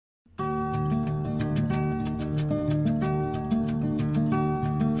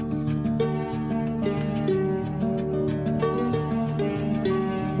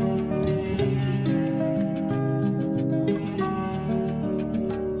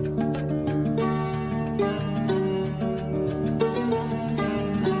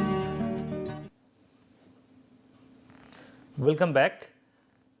Welcome back.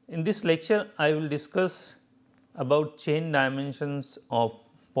 In this lecture, I will discuss about chain dimensions of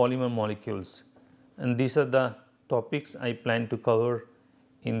polymer molecules, and these are the topics I plan to cover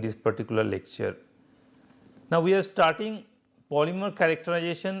in this particular lecture. Now, we are starting polymer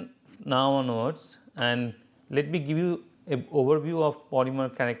characterization now onwards, and let me give you an overview of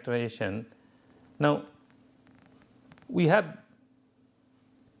polymer characterization. Now, we have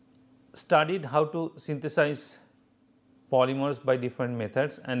studied how to synthesize polymers by different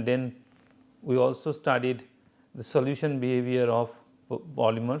methods, and then we also studied the solution behavior of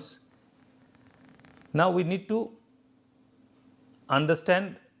polymers. Now, we need to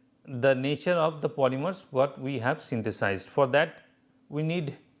understand the nature of the polymers what we have synthesized. For that, we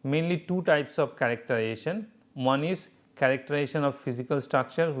need mainly two types of characterization. One is characterization of physical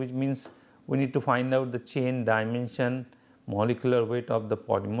structure, which means we need to find out the chain dimension, molecular weight of the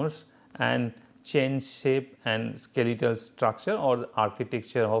polymers, and chain shape and skeletal structure or the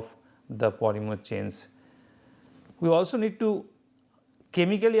architecture of the polymer chains. We also need to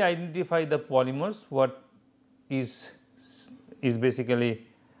chemically identify the polymers, what is basically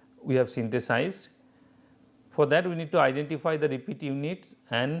we have synthesized. For that, we need to identify the repeat units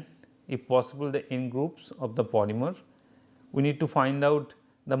and if possible the end groups of the polymer. We need to find out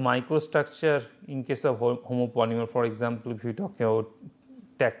the microstructure in case of homopolymer. For example, if you talk about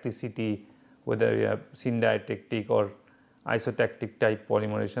tacticity, whether we have syndiatactic or isotactic type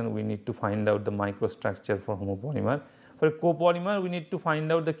polymerization, we need to find out the microstructure for homopolymer. For a copolymer, we need to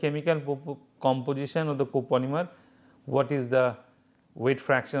find out the chemical composition of the copolymer, what is the weight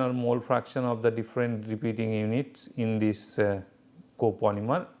fraction or mole fraction of the different repeating units in this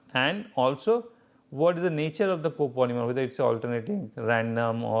copolymer, and also what is the nature of the copolymer, whether it is alternating,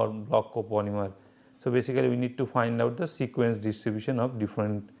 random or block copolymer. So, basically we need to find out the sequence distribution of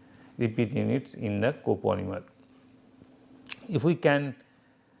different repeat units in the copolymer. If we can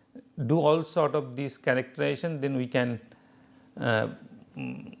do all sort of these characterization, then we can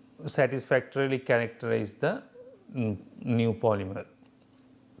satisfactorily characterize the new polymer.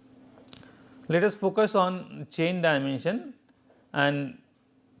 Let us focus on chain dimension, and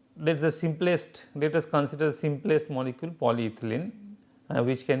let us consider the simplest molecule, polyethylene,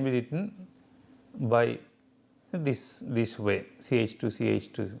 which can be written by this way, CH2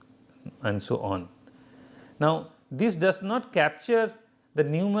 CH2 and so on. Now, this does not capture the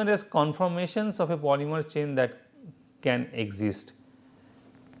numerous conformations of a polymer chain that can exist.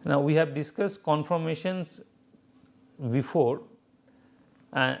 Now, we have discussed conformations before,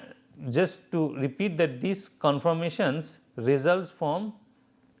 just to repeat that these conformations results from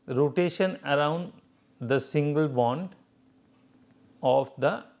rotation around the single bond of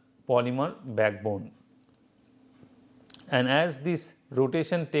the polymer backbone, and as this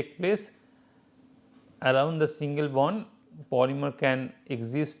rotation take place around the single bond, polymer can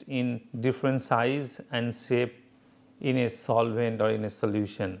exist in different size and shape in a solvent or in a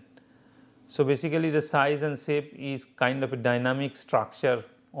solution. So, basically the size and shape is kind of a dynamic structure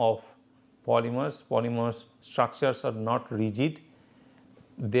of polymers. Polymers structures are not rigid,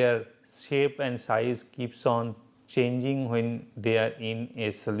 their shape and size keeps on changing when they are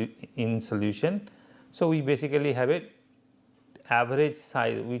in solution. So, we basically have a average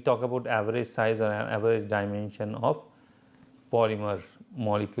size, we talk about average size or average dimension of polymer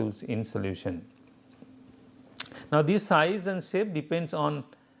molecules in solution. Now, this size and shape depends on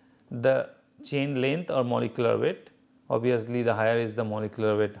the chain length or molecular weight. Obviously, the higher is the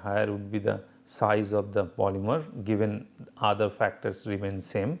molecular weight, higher would be the size of the polymer, given other factors remain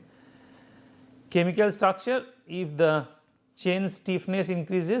same. Chemical structure, if the chain stiffness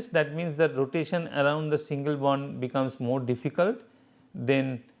increases, that means that rotation around the single bond becomes more difficult,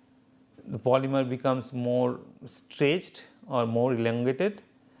 then the polymer becomes more stretched or more elongated,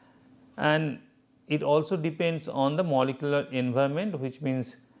 and it also depends on the molecular environment, which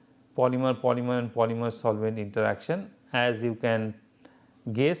means polymer and polymer solvent interaction. As you can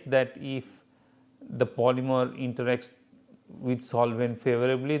guess that if the polymer interacts with solvent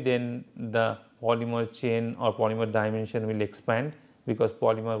favorably, then the polymer chain or polymer dimension will expand, because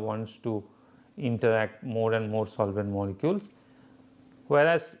polymer wants to interact more and more solvent molecules.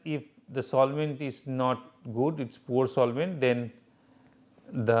 Whereas, if the solvent is not good, it is poor solvent, then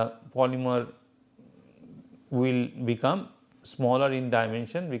the polymer will become smaller in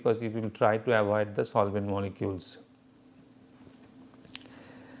dimension, because it will try to avoid the solvent molecules.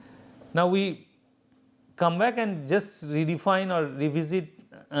 Now, we come back and just redefine or revisit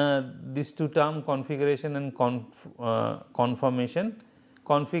these two terms, configuration and conformation.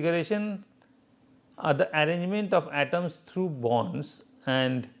 Configuration are the arrangement of atoms through bonds,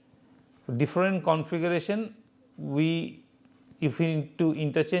 and different configuration we if we need to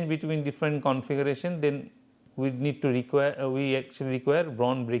interchange between different configuration, then we actually require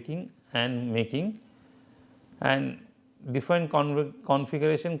bond breaking and making, and different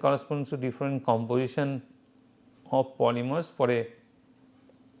configuration corresponds to different composition of polymers for a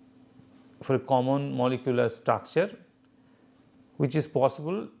common molecular structure, which is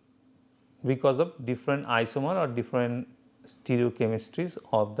possible because of different isomer or different stereochemistries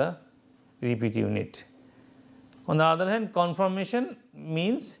of the repeat unit. On the other hand, conformation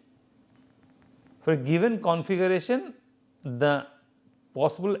means for a given configuration, the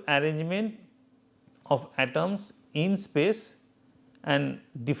possible arrangement of atoms in space and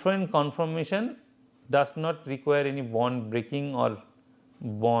different conformation does not require any bond breaking or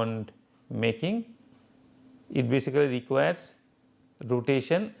bond making. It basically requires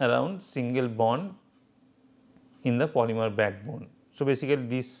rotation around single bond in the polymer backbone. So, basically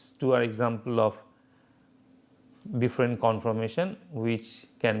these two are example of different conformation which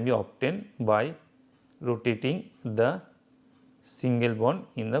can be obtained by rotating the single bond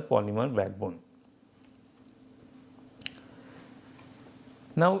in the polymer backbone.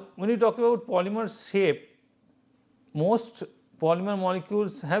 Now, when you talk about polymer shape, most polymer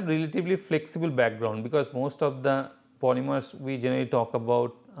molecules have relatively flexible background, because most of the polymers we generally talk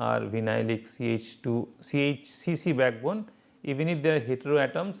about are vinylic CH2 backbone. Even if they are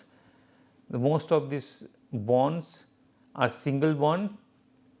heteroatoms, most of these bonds are single bond,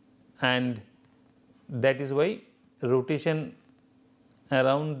 and that is why rotation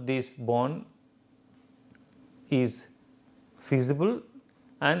around this bond is feasible,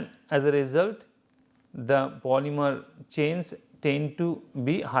 and as a result the polymer chains tend to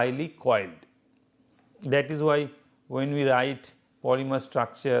be highly coiled. That is why when we write polymer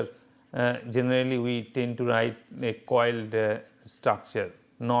structure, generally we tend to write a coiled structure,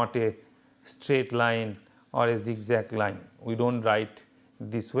 not a straight line or a zigzag line. We do not write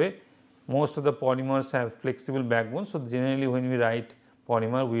this way. Most of the polymers have flexible backbones. So, generally when we write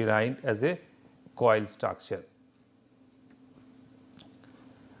polymer, we write as a coil structure.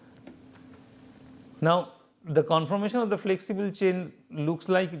 Now, the conformation of the flexible chain looks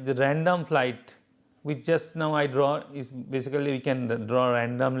like the random flight, which just now I draw is basically we can draw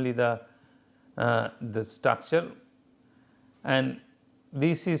randomly the structure, and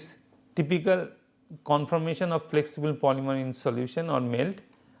this is typical conformation of flexible polymer in solution or melt,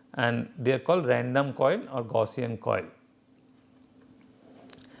 and they are called random coil or Gaussian coil.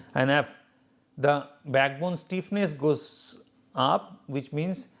 And if the backbone stiffness goes up, which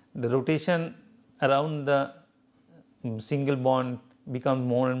means the rotation around the single bond becomes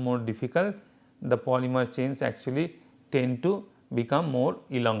more and more difficult, the polymer chains actually tend to become more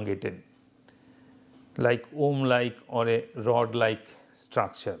elongated, like ohm like or a rod like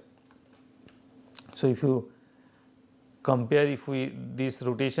structure. So, if you compare, if this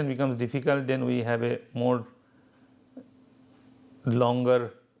rotation becomes difficult, then we have a more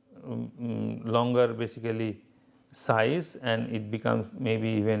longer basically size, and it becomes maybe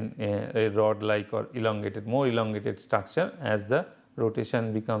even a rod like or more elongated structure as the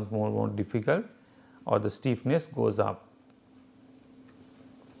rotation becomes more and more difficult or the stiffness goes up.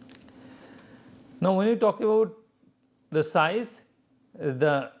 Now, when you talk about the size,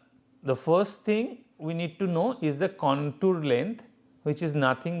 the first thing we need to know is the contour length, which is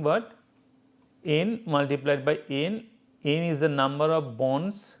nothing but n multiplied by n. N is the number of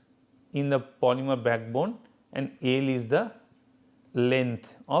bonds in the polymer backbone and L is the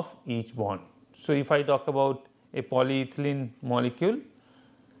length of each bond. So, if I talk about a polyethylene molecule,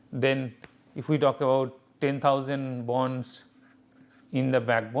 then if we talk about 10,000 bonds in the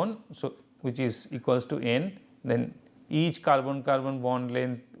backbone, so which is equals to n, then each carbon-carbon bond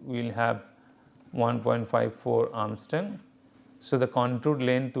length will have 1.54 Armstrong. So, the contoured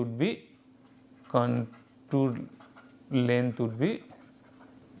length would be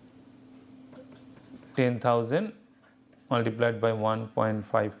 10,000 multiplied by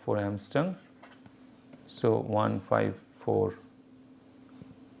 1.54 Armstrong. So,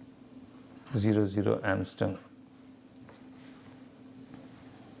 15400 Armstrong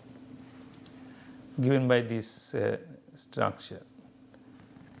given by this structure.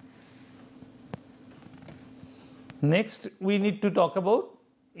 Next, we need to talk about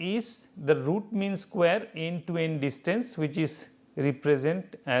is the root mean square end to end distance, which is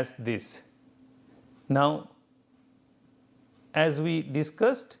represent as this. Now, as we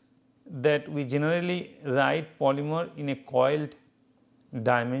discussed that we generally write polymer in a coiled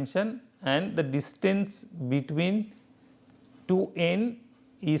dimension, and the distance between two end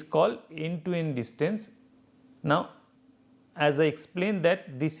is called end to end distance. Now, as I explained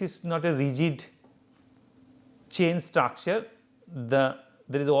that this is not a rigid chain structure, there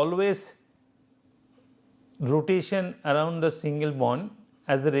is always rotation around the single bond.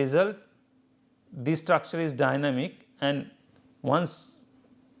 As a result, this structure is dynamic, and once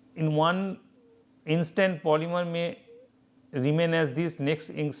in one instant polymer may remain as this, next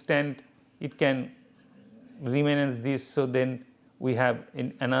instant it can remain as this. So, then we have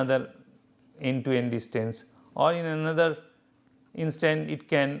in another end to end distance, or in another instant it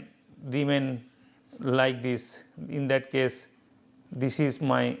can remain like this. In that case, this is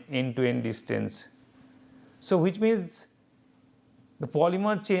my end to end distance. So, which means the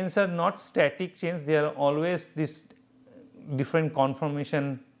polymer chains are not static chains, they are always this different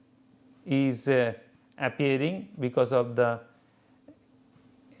conformation is appearing because of the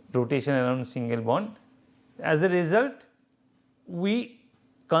rotation around single bond. As a result, we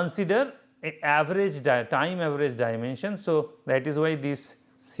consider a average time average dimension. So, that is why this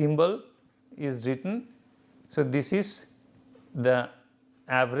symbol is written. So, this is the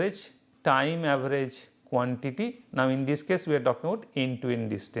average time average quantity. Now, in this case we are talking about end to end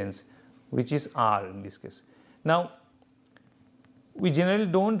distance, which is r in this case. Now, we generally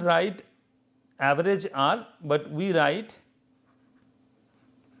do not write average r, but we write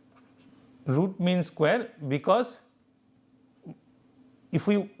root mean square, because if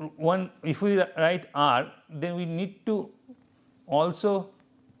we write r, then we need to also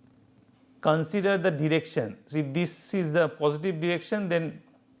consider the direction. So, if this is the positive direction, then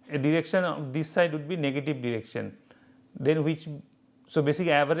a direction of this side would be negative direction, then which, so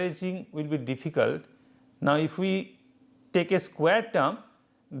basically averaging will be difficult. Now, if we take a square term,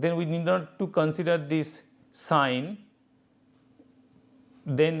 then we need not to consider this sign,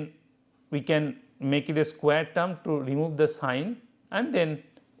 then we can make it a square term to remove the sign and then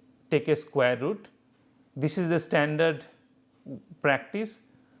take a square root. This is the standard practice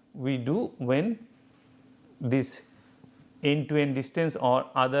we do when this end to end distance or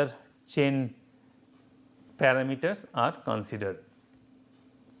other chain parameters are considered.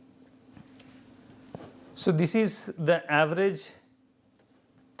 So, this is the average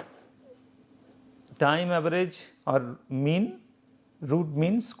time average or mean, root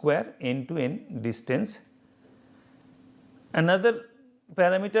mean square end to end distance. Another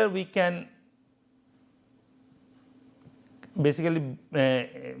parameter we can basically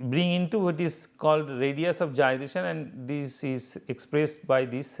bring into what is called radius of gyration, and this is expressed by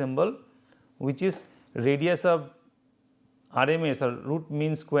this symbol, which is radius of RMS or root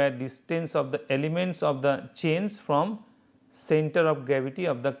mean square distance of the elements of the chains from center of gravity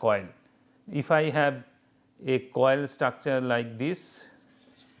of the coil. If I have a coil structure like this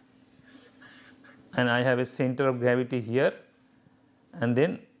and I have a center of gravity here, and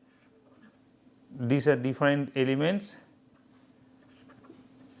then these are different elements.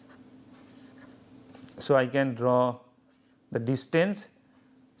 So, I can draw the distance.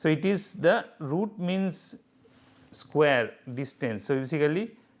 So, it is the root means square distance. So,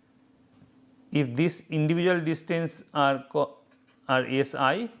 basically if this individual distance are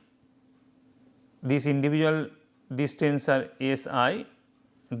SI, this individual distance are SI,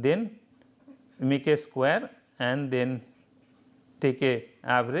 then make a square and then take a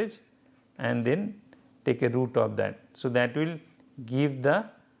average and then take a root of that. So, that will give the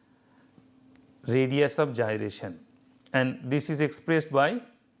radius of gyration, and this is expressed by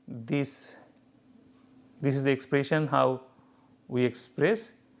this. This is the expression how we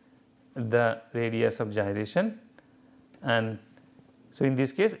express the radius of gyration, and so in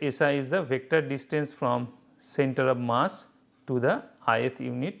this case SI is the vector distance from center of mass to the ith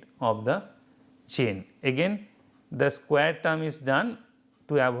unit of the chain. Again the square term is done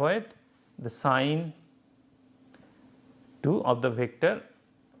to avoid the sign of the vector.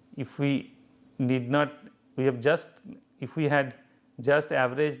 If we need not, we have just, if we had just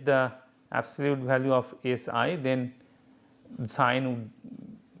averaged the absolute value of SI, then sign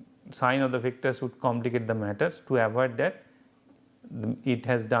of the vectors would complicate the matters. To avoid that, it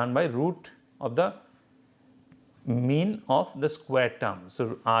has done by root of the mean of the square term.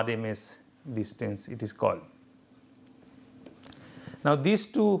 So, RMS distance it is called. Now, these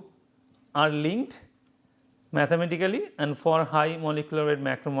two are linked mathematically, and for high molecular weight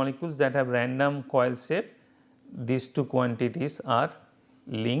macromolecules that have random coil shape, these two quantities are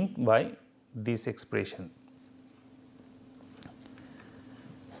linked by this expression.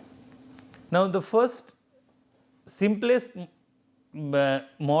 Now, the first simplest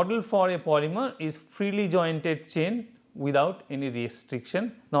model for a polymer is freely jointed chain without any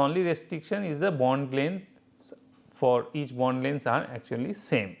restriction. The only restriction is the bond length. For each bond lengths are actually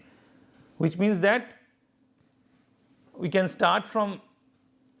same, which means that we can start from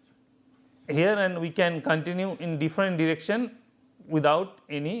here and we can continue in different direction without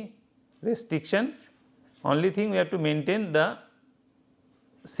any restriction. Only thing we have to maintain the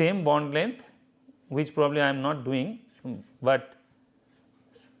same bond length, which probably I am not doing, but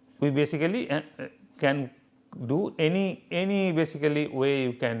we basically can do any basically way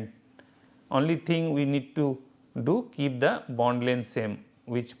you can. Only thing we need to do, keep the bond length same,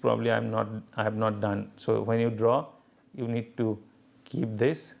 which probably I have not done. So, when you draw, you need to keep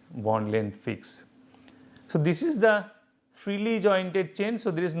this bond length fixed. So, this is the freely jointed chain. So,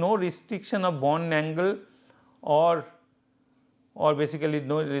 there is no restriction of bond angle or basically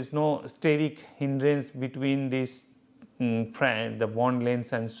there is no steric hindrance between these the bond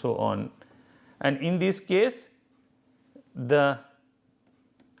lengths and so on. And in this case, the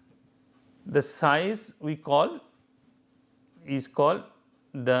size we is called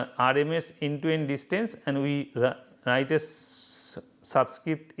the RMS end to end distance, and we write a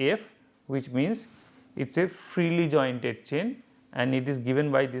subscript f, which means it is a freely jointed chain, and it is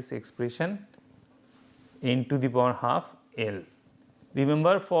given by this expression n to the power half L.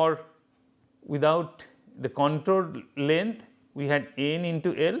 Remember, for without the contour length we had n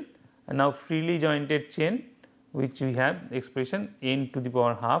into L, and now freely jointed chain, which we have expression n to the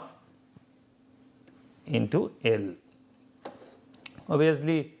power half into L.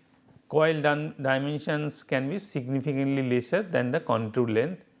 Obviously, coil dimensions can be significantly lesser than the contour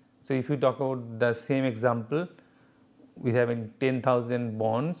length. So, if you talk about the same example, we have 10,000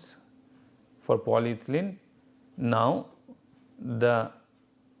 bonds for polyethylene. Now, the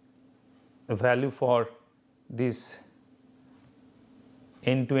value for this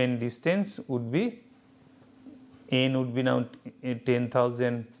end to end distance would be n would be now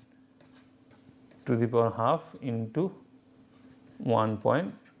 10,000 to the power half into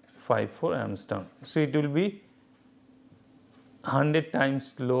 1.54 Armstrong. So, it will be 100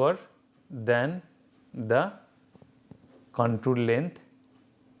 times lower than the contour length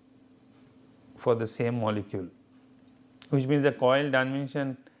for the same molecule, which means the coil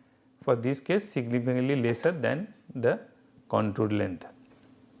dimension for this case significantly lesser than the contour length.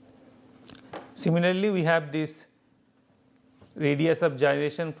 Similarly, we have this radius of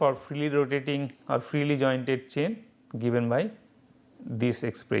gyration for freely rotating or freely jointed chain given by this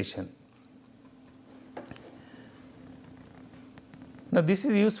expression. Now, this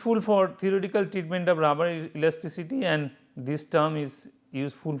is useful for theoretical treatment of rubber elasticity, and this term is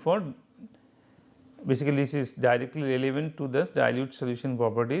useful for basically this is directly relevant to the dilute solution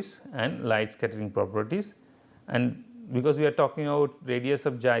properties and light scattering properties. And because we are talking about radius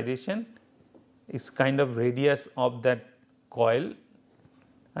of gyration, it is kind of radius of that coil,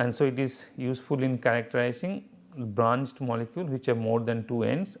 and so it is useful in characterizing branched molecules which have more than 2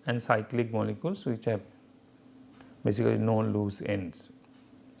 ends and cyclic molecules which have basically no loose ends.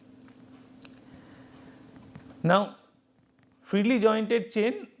 Now, freely jointed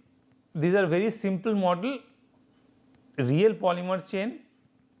chain, these are very simple model. Real polymer chain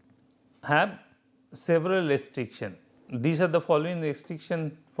have several restrictions. These are the following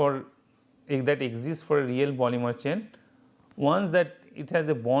restriction for that exists for a real polymer chain. One, that it has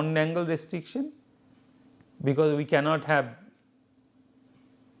a bond angle restriction, because we cannot have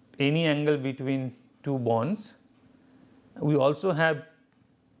any angle between two bonds. We also have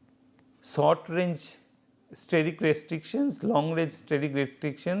short range steric restrictions, long range steric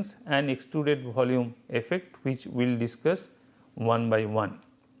restrictions, and extruded volume effect, which we will discuss one by one.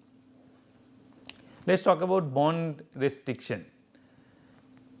 Let us talk about bond restriction.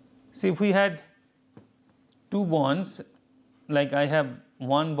 See, if we had two bonds, like I have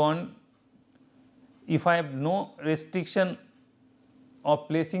one bond, if I have no restriction of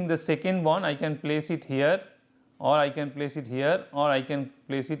placing the second bond, I can place it here, or I can place it here, or I can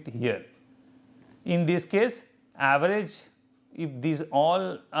place it here. In this case, average, if these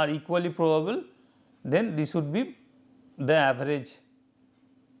all are equally probable, then this would be the average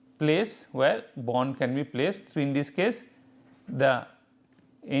place where bond can be placed. So, in this case, the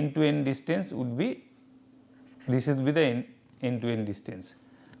end to end distance would be, this will be the end to end distance.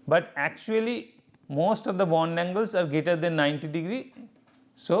 But actually most of the bond angles are greater than 90 degree.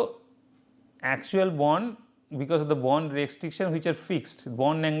 So, actual bond, because of the bond restriction which are fixed,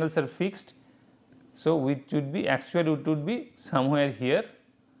 bond angles are fixed. So, which would be actually it would be somewhere here.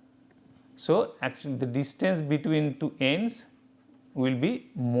 So, actually the distance between two ends will be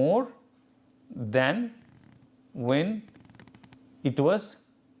more than when it was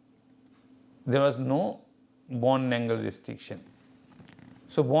there was no bond angle restriction.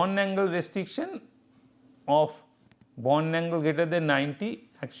 So, bond angle restriction of bond angle greater than 90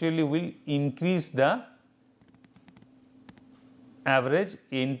 actually will increase the average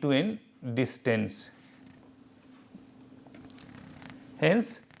end to end distance.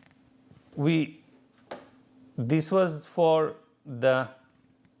 Hence, this was for the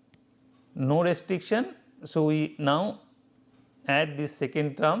no restriction. So, we now add this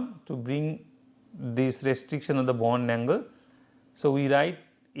second term to bring this restriction of the bond angle. So, we write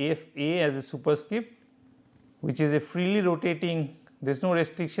Fa as a superscript, which is a freely rotating, there is no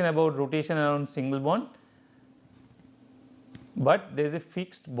restriction about rotation around single bond, but there is a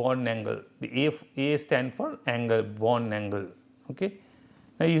fixed bond angle. The A stand for angle, bond angle. Okay.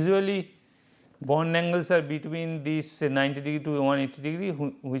 Now, usually bond angles are between this 90 degree to 180 degree,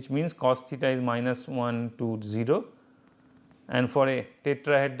 which means cos theta is -1 to 0, and for a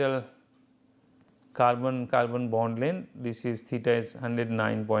tetrahedral carbon bond length, this is theta is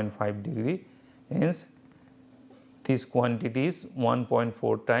 109.5 degree. Hence, this quantity is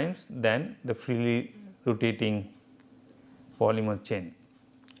 1.4 times than the freely rotating polymer chain.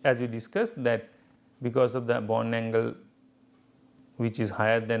 As we discussed that because of the bond angle which is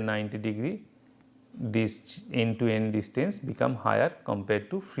higher than 90 degree, this end to end distance become higher compared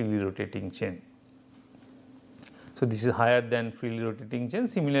to freely rotating chain. So, this is higher than freely rotating chain.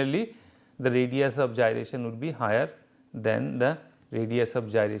 Similarly, the radius of gyration would be higher than the radius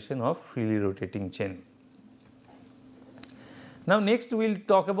of gyration of freely rotating chain. Now, next we will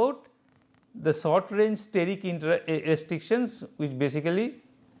talk about the short range steric restrictions, which basically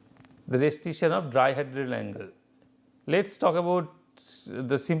the restriction of dihedral angle. Let us talk about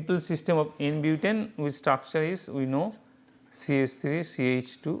the simple system of N-butane, which structure is, we know, CH3,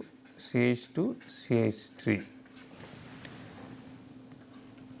 CH2, CH2, CH3.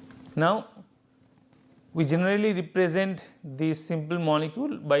 Now, we generally represent this simple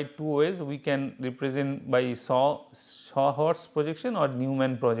molecule by two ways. We can represent by Sawhorst projection or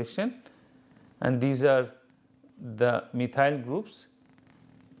Newman projection, and these are the methyl groups.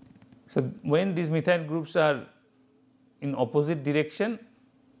 So, when these methyl groups are in opposite direction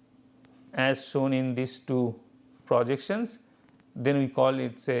as shown in these two projections, then we call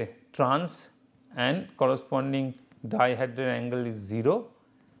it a trans, and corresponding dihedral angle is 0,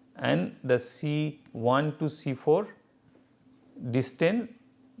 and the C1 to C4 distance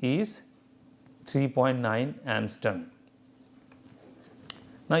is 3.9 Armstrong.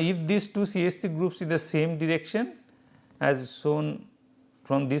 Now, if these two CH3 groups in the same direction as shown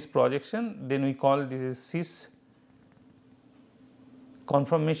from this projection, then we call this is cis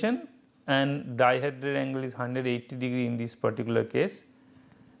conformation, and dihedral angle is 180 degree in this particular case,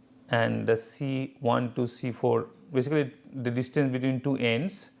 and the C1 to C4, basically the distance between two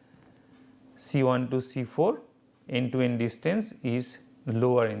ends, C1 to C4 end to end distance is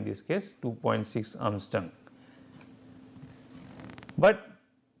lower in this case, 2.6 Armstrong. But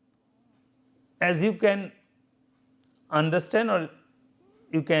as you can understand, or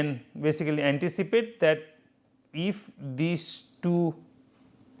you can basically anticipate, that if these two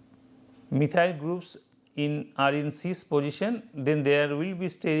methyl groups are in cis position, then there will be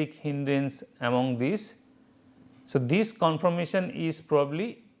steric hindrance among these. So, this conformation is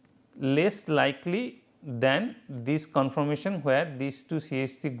probably less likely than this conformation where these two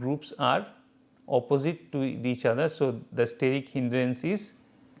CH3 groups are opposite to each other. So, the steric hindrance is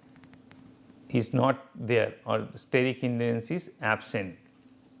not there, or steric hindrance is absent.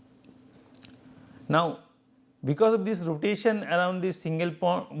 Now, because of this rotation around this single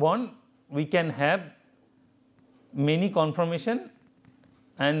bond, we can have many conformation,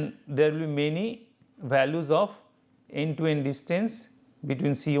 and there will be many values of end to end distance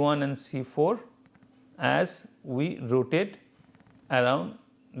between C1 and C4 as we rotate around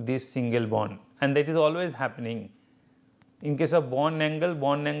this single bond, and that is always happening. In case of bond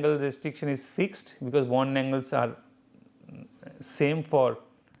angle restriction is fixed, because bond angles are same for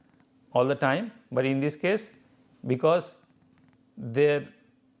all the time, but in this case, because the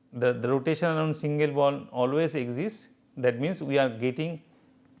rotation around single bond always exists, that means we are getting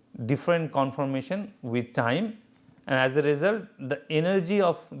different conformation with time, and as a result the energy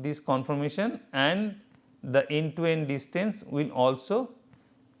of this conformation and the end to end distance will also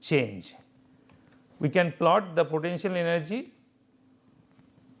change. We can plot the potential energy,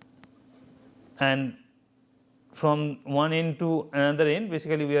 and from one end to another end,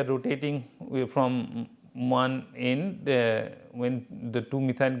 basically we are rotating from one end when the two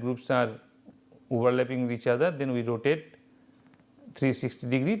methyl groups are overlapping with each other, then we rotate 360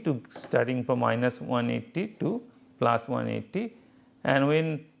 degree to starting from -180 to +180, and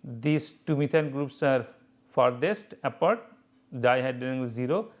when these two methyl groups are farthest apart, dihedral angle is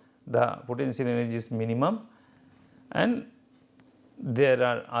 0, the potential energy is minimum, and there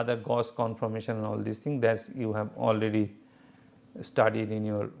are other Gauss conformation and all these things that you have already studied in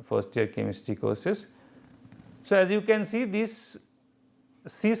your first year chemistry courses. So, as you can see, this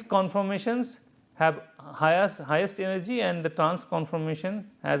cis conformations have highest energy and the trans conformation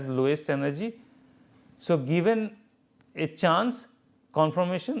has lowest energy. So, given a chance,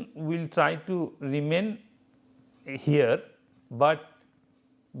 conformation will try to remain here, but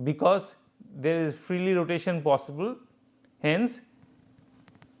because there is freely rotation possible, hence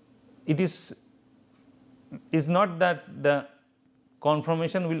it is not that the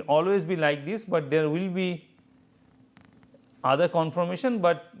conformation will always be like this, but there will be other conformation,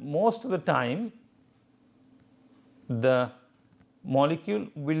 but most of the time the molecule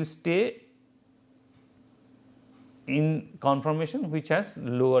will stay in conformation which has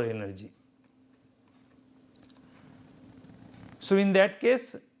lower energy. So, in that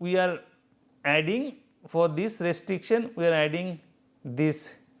case we are adding, for this restriction we are adding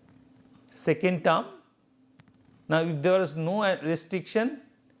this second term. Now, if there is no restriction,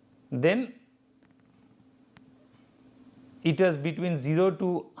 then it was between 0 to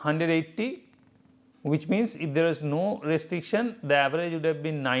 180, which means if there is no restriction, the average would have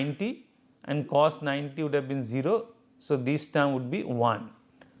been 90 and cos 90 would have been 0. So, this term would be 1.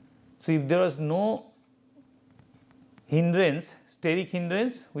 So, if there was no hindrance, steric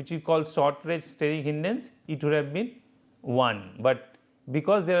hindrance, which we call short range steric hindrance, it would have been 1, but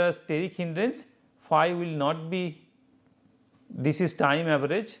because there are steric hindrance, phi will not be, this is time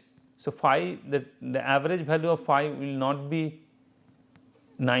average. So, phi, the average value of phi will not be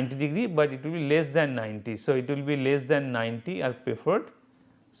 90 degree, but it will be less than 90. So, it will be less than 90 are preferred.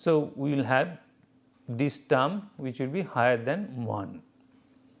 So, we will have this term which will be higher than 1.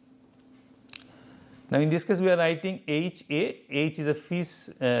 Now, in this case we are writing HA, H is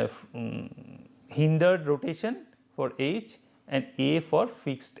a hindered rotation for H and A for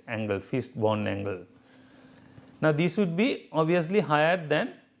fixed angle, fixed bond angle. Now, this would be obviously higher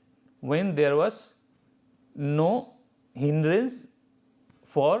than when there was no hindrance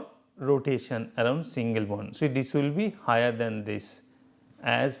for rotation around single bond. So, this will be higher than this,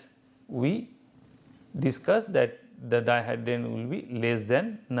 as we discussed that the dihedron will be less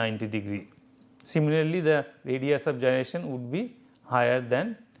than 90 degree. Similarly, the radius of gyration would be higher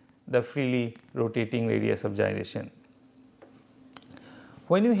than the freely rotating radius of gyration.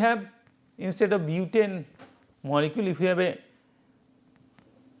 When you have, instead of butane molecule, if you have a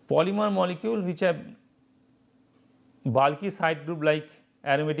polymer molecule which have bulky side group like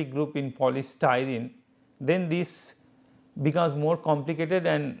aromatic group in polystyrene, then this becomes more complicated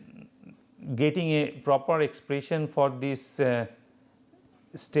and getting a proper expression for this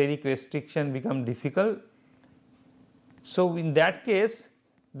steric restriction become difficult. So, in that case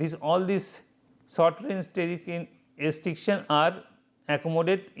all these short range steric restriction are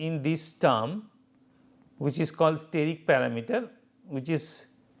accommodated in this term which is called steric parameter, which is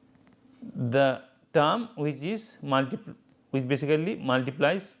the term which basically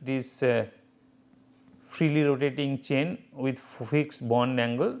multiplies this freely rotating chain with fixed bond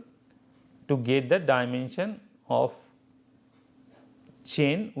angle to get the dimension of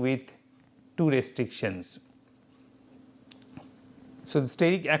chain with two restrictions. So, the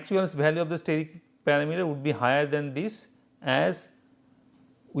steric actual value of the steric parameter would be higher than this, as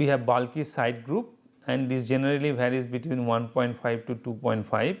we have bulky side group and this generally varies between 1.5 to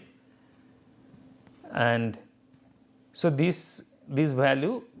 2.5, and so this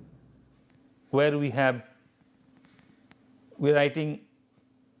value where we are writing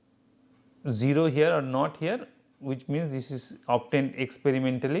 0 here or not here, which means this is obtained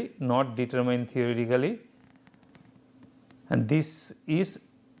experimentally, not determined theoretically, and this is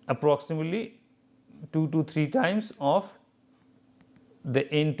approximately 2 to 3 times of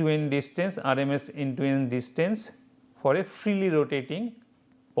the end to end distance, RMS end to end distance for a freely rotating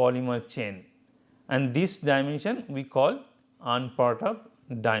polymer chain, and this dimension we call unperturbed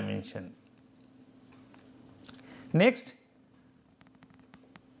dimension. Next,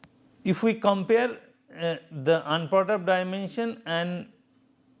 if we compare the unperturbed dimension and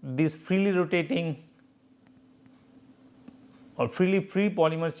this freely rotating or freely free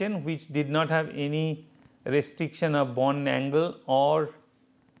polymer chain which did not have any restriction of bond angle or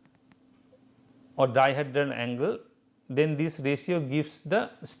dihedral angle, then this ratio gives the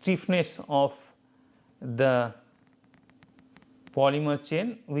stiffness of the polymer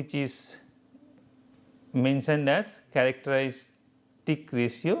chain, which is mentioned as characteristic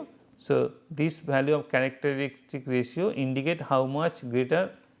ratio. So, this value of characteristic ratio indicate how much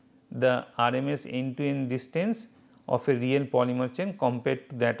greater the RMS end to end distance of a real polymer chain compared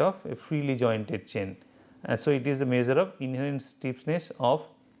to that of a freely jointed chain. And so, it is the measure of inherent stiffness of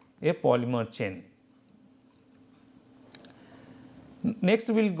a polymer chain. Next,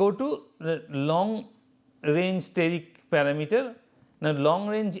 we will go to the long range steric parameter. Now, long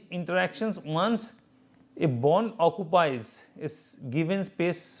range interactions, once a bond occupies a given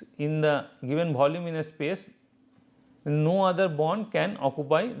space in the given volume in a space, no other bond can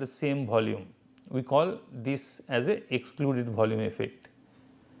occupy the same volume. We call this as a excluded volume effect.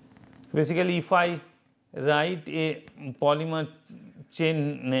 Basically, if I write a polymer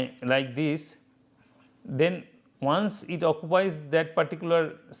chain like this, then once it occupies that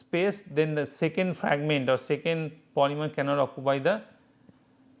particular space, then the second fragment or second polymer cannot occupy the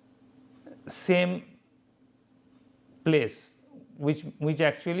same place, which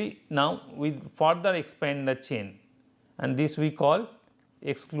actually now we further expand the chain, and this we call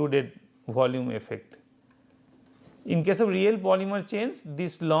excluded volume effect. In case of real polymer chains,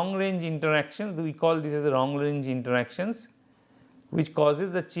 these long range interactions, we call this as long range interactions, which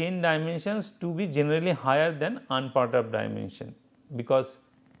causes the chain dimensions to be generally higher than unperturbed dimension, because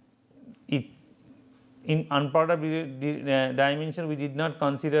in unperturbed dimension we did not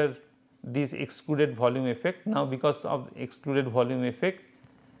consider this excluded volume effect. Now, because of excluded volume effect,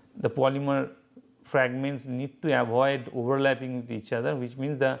 the polymer fragments need to avoid overlapping with each other, which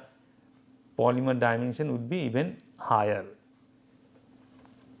means the polymer dimension would be even higher.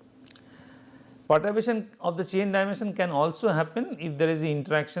 Perturbation of the chain dimension can also happen if there is an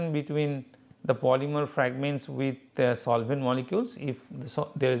interaction between the polymer fragments with solvent molecules. If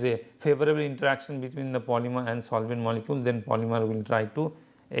there is a favorable interaction between the polymer and solvent molecules, then polymer will try to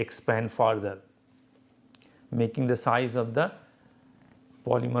expand further, making the size of the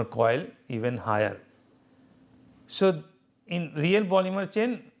polymer coil even higher. So, in real polymer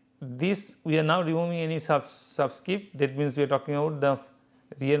chain, this we are now removing any subscript, that means we are talking about the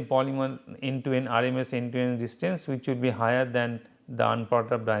real polymer end to end RMS end to end distance, which will be higher than the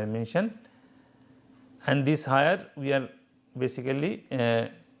unperturbed dimension, and this higher we are basically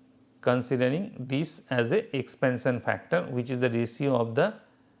considering this as a expansion factor, which is the ratio of the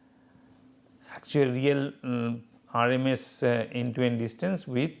actual real RMS end to end distance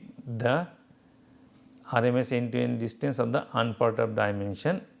with the RMS end to end distance of the unperturbed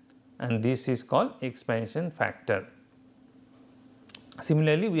dimension, and this is called expansion factor.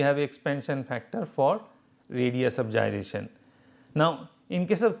 Similarly, we have expansion factor for radius of gyration. Now, in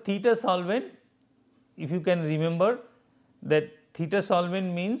case of theta solvent, if you can remember that theta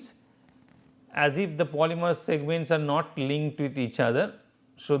solvent means as if the polymer segments are not linked with each other.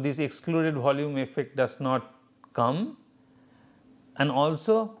 So, this excluded volume effect does not come, and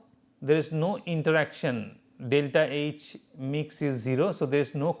also there is no interaction, delta H mix is 0. So, there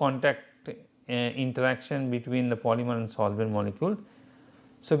is no contact interaction between the polymer and solvent molecule.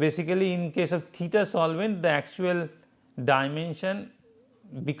 So, basically in case of theta solvent, the actual dimension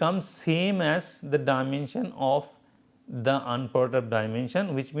becomes same as the dimension of the unperturbed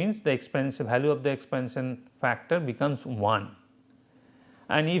dimension, which means the expansion value of the expansion factor becomes 1.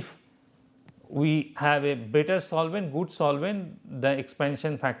 And if we have a better solvent, good solvent, the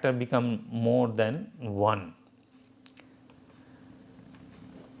expansion factor become more than 1.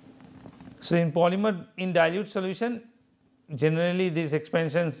 So, in polymer in dilute solution, generally this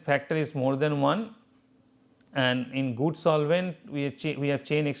expansion factor is more than 1, and in good solvent we have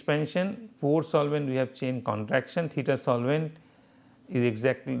chain expansion, poor solvent we have chain contraction. Theta solvent is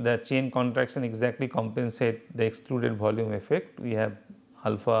exactly the chain contraction exactly compensate the excluded volume effect. We have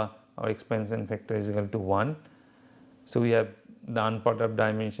alpha or expansion factor is equal to 1. So, we have the unperturbed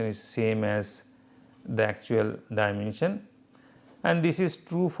dimension is same as the actual dimension, and this is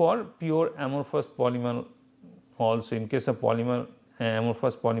true for pure amorphous polymer also. In case of polymer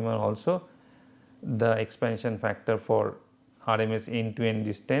amorphous polymer also, the expansion factor for RMS end to end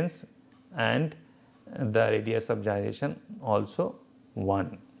distance and the radius of gyration also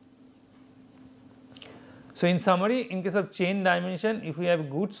 1. So, in summary, in case of chain dimension, if we have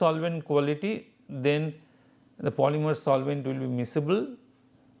good solvent quality, then the polymer solvent will be miscible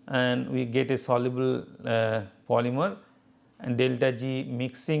and we get a soluble polymer, and delta G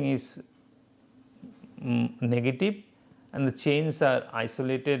mixing is negative and the chains are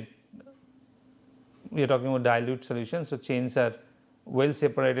isolated. We are talking about dilute solution. So, chains are well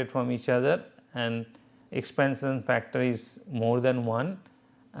separated from each other and expansion factor is more than 1,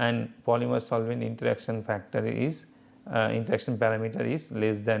 and polymer solvent interaction factor is interaction parameter is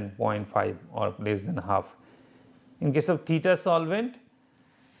less than 0.5 or less than half. In case of theta solvent,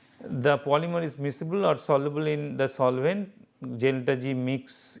 the polymer is miscible or soluble in the solvent, delta G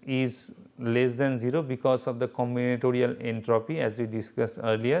mix is less than 0 because of the combinatorial entropy as we discussed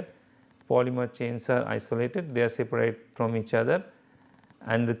earlier. Polymer chains are isolated, they are separate from each other,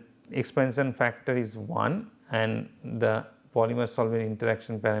 and the expansion factor is 1 and the polymer solvent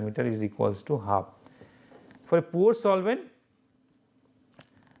interaction parameter is equals to half. For a poor solvent,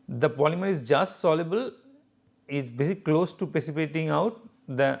 the polymer is just soluble, is basically close to precipitating out,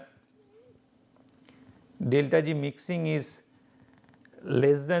 the delta G mixing is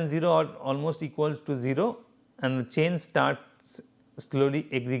less than 0 or almost equals to 0, and the chain starts slowly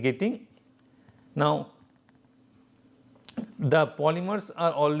aggregating. Now, the polymers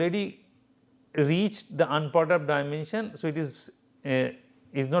are already reached the unperturbed dimension. So, it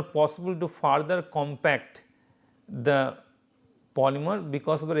is not possible to further compact the polymer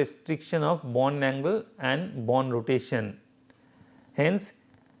because of the restriction of bond angle and bond rotation. Hence,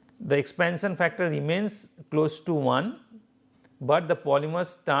 the expansion factor remains close to 1, but the polymers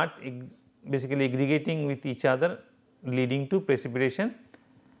start basically aggregating with each other, leading to precipitation,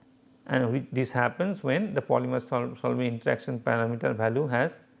 and this happens when the polymer solvent interaction parameter value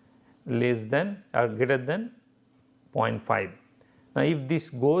has less than or greater than 0.5. Now, if this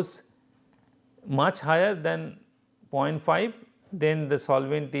goes much higher than 0.5, then the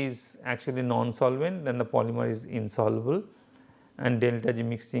solvent is actually non-solvent, then the polymer is insoluble and delta G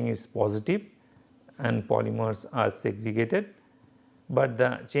mixing is positive and polymers are segregated. But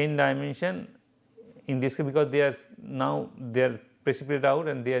the chain dimension in this case, because they are now they are precipitated out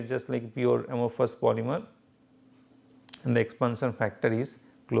and they are just like pure amorphous polymer, and the expansion factor is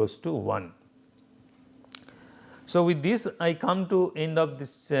close to 1. So, with this I come to end of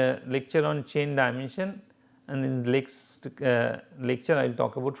this lecture on chain dimension, and in the next lecture I will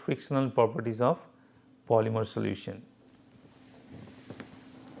talk about frictional properties of polymer solution.